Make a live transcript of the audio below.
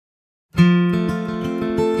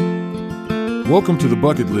Welcome to the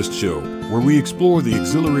Bucket List Show, where we explore the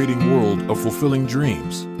exhilarating world of fulfilling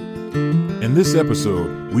dreams. In this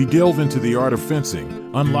episode, we delve into the art of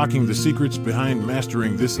fencing, unlocking the secrets behind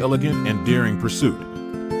mastering this elegant and daring pursuit.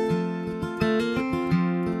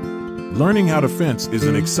 Learning how to fence is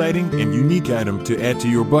an exciting and unique item to add to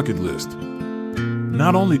your bucket list.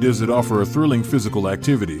 Not only does it offer a thrilling physical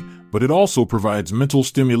activity, but it also provides mental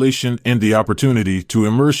stimulation and the opportunity to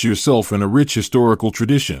immerse yourself in a rich historical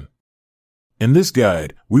tradition. In this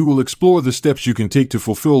guide, we will explore the steps you can take to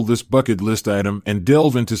fulfill this bucket list item and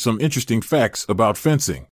delve into some interesting facts about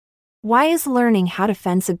fencing. Why is learning how to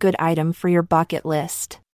fence a good item for your bucket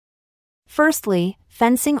list? Firstly,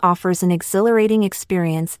 fencing offers an exhilarating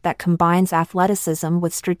experience that combines athleticism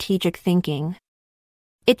with strategic thinking.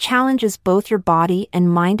 It challenges both your body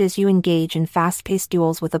and mind as you engage in fast-paced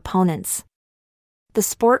duels with opponents. The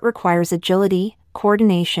sport requires agility,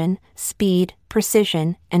 coordination, speed,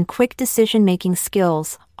 precision, and quick decision-making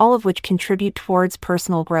skills, all of which contribute towards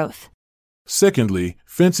personal growth. Secondly,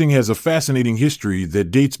 fencing has a fascinating history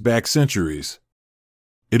that dates back centuries.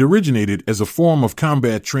 It originated as a form of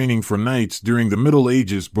combat training for knights during the Middle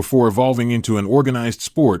Ages before evolving into an organized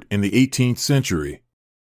sport in the 18th century.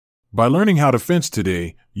 By learning how to fence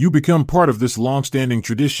today, you become part of this long-standing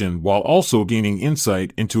tradition while also gaining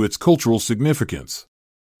insight into its cultural significance.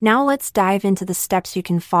 Now let's dive into the steps you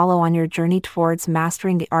can follow on your journey towards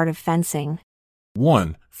mastering the art of fencing.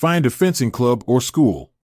 1. Find a fencing club or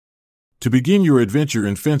school. To begin your adventure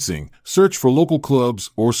in fencing, search for local clubs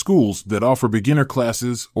or schools that offer beginner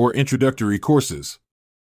classes or introductory courses.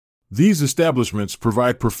 These establishments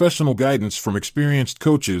provide professional guidance from experienced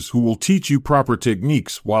coaches who will teach you proper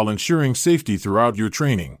techniques while ensuring safety throughout your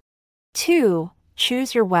training. 2.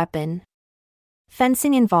 Choose your weapon.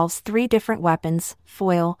 Fencing involves 3 different weapons: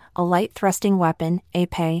 foil, a light thrusting weapon,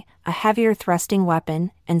 épée, a heavier thrusting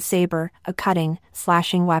weapon, and saber, a cutting,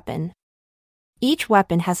 slashing weapon. Each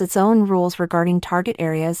weapon has its own rules regarding target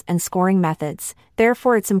areas and scoring methods,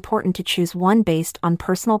 therefore it's important to choose one based on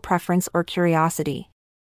personal preference or curiosity.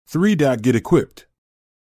 3. Get equipped.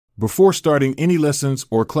 Before starting any lessons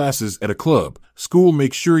or classes at a club, school,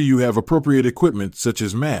 make sure you have appropriate equipment such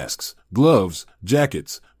as masks, gloves,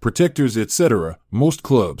 jackets, protectors, etc. Most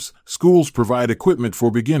clubs, schools provide equipment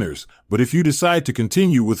for beginners, but if you decide to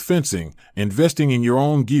continue with fencing, investing in your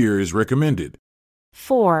own gear is recommended.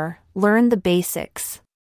 4. Learn the basics.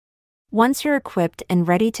 Once you're equipped and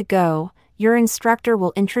ready to go, your instructor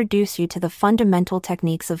will introduce you to the fundamental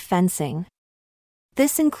techniques of fencing.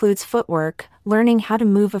 This includes footwork, learning how to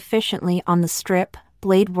move efficiently on the strip,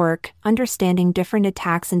 blade work, understanding different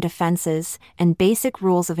attacks and defenses, and basic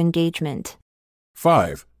rules of engagement.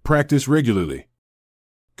 5. Practice regularly.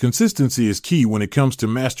 Consistency is key when it comes to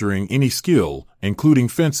mastering any skill, including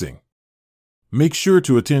fencing. Make sure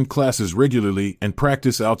to attend classes regularly and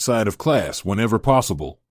practice outside of class whenever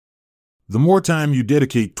possible. The more time you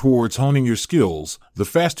dedicate towards honing your skills, the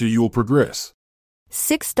faster you will progress.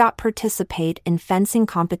 6. Participate in fencing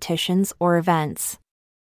competitions or events.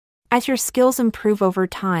 As your skills improve over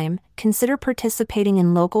time, consider participating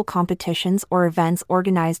in local competitions or events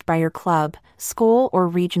organized by your club, school, or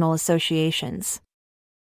regional associations.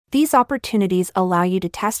 These opportunities allow you to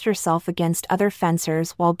test yourself against other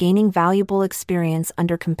fencers while gaining valuable experience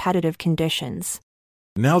under competitive conditions.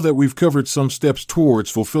 Now that we've covered some steps towards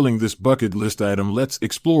fulfilling this bucket list item, let's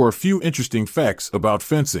explore a few interesting facts about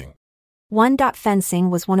fencing. 1. Fencing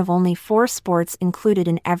was one of only 4 sports included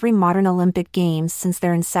in every modern Olympic Games since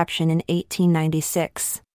their inception in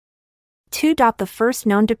 1896. 2. The first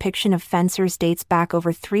known depiction of fencers dates back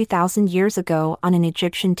over 3,000 years ago on an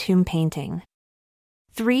Egyptian tomb painting.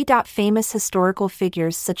 3. Famous historical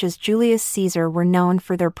figures such as Julius Caesar were known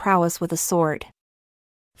for their prowess with a sword.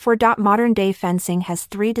 4. Modern-day fencing has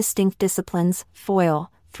 3 distinct disciplines: foil,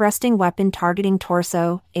 thrusting weapon targeting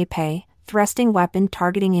torso, épée, thrusting weapon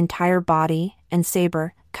targeting entire body, and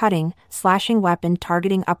saber, cutting, slashing weapon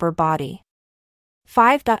targeting upper body.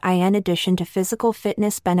 5. In addition to physical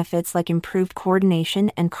fitness benefits like improved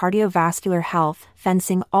coordination and cardiovascular health,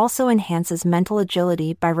 fencing also enhances mental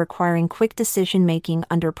agility by requiring quick decision-making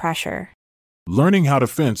under pressure. Learning how to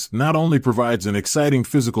fence not only provides an exciting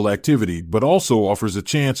physical activity but also offers a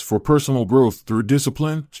chance for personal growth through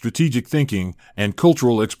discipline, strategic thinking, and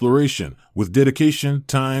cultural exploration. With dedication,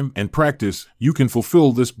 time, and practice, you can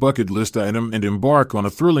fulfill this bucket list item and embark on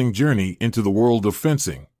a thrilling journey into the world of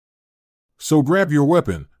fencing. So grab your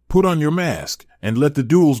weapon, put on your mask, and let the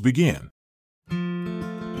duels begin.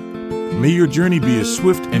 May your journey be as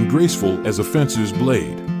swift and graceful as a fencer's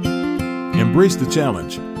blade. Embrace the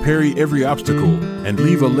challenge, parry every obstacle, and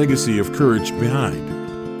leave a legacy of courage behind.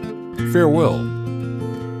 Farewell.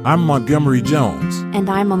 I'm Montgomery Jones. And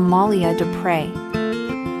I'm Amalia Dupre.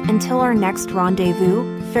 Until our next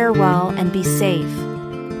rendezvous, farewell and be safe.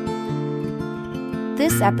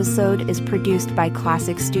 This episode is produced by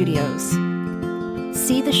Classic Studios.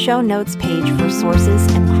 See the show notes page for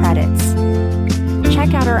sources and credits.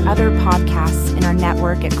 Check out our other podcasts in our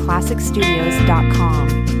network at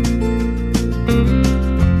classicstudios.com.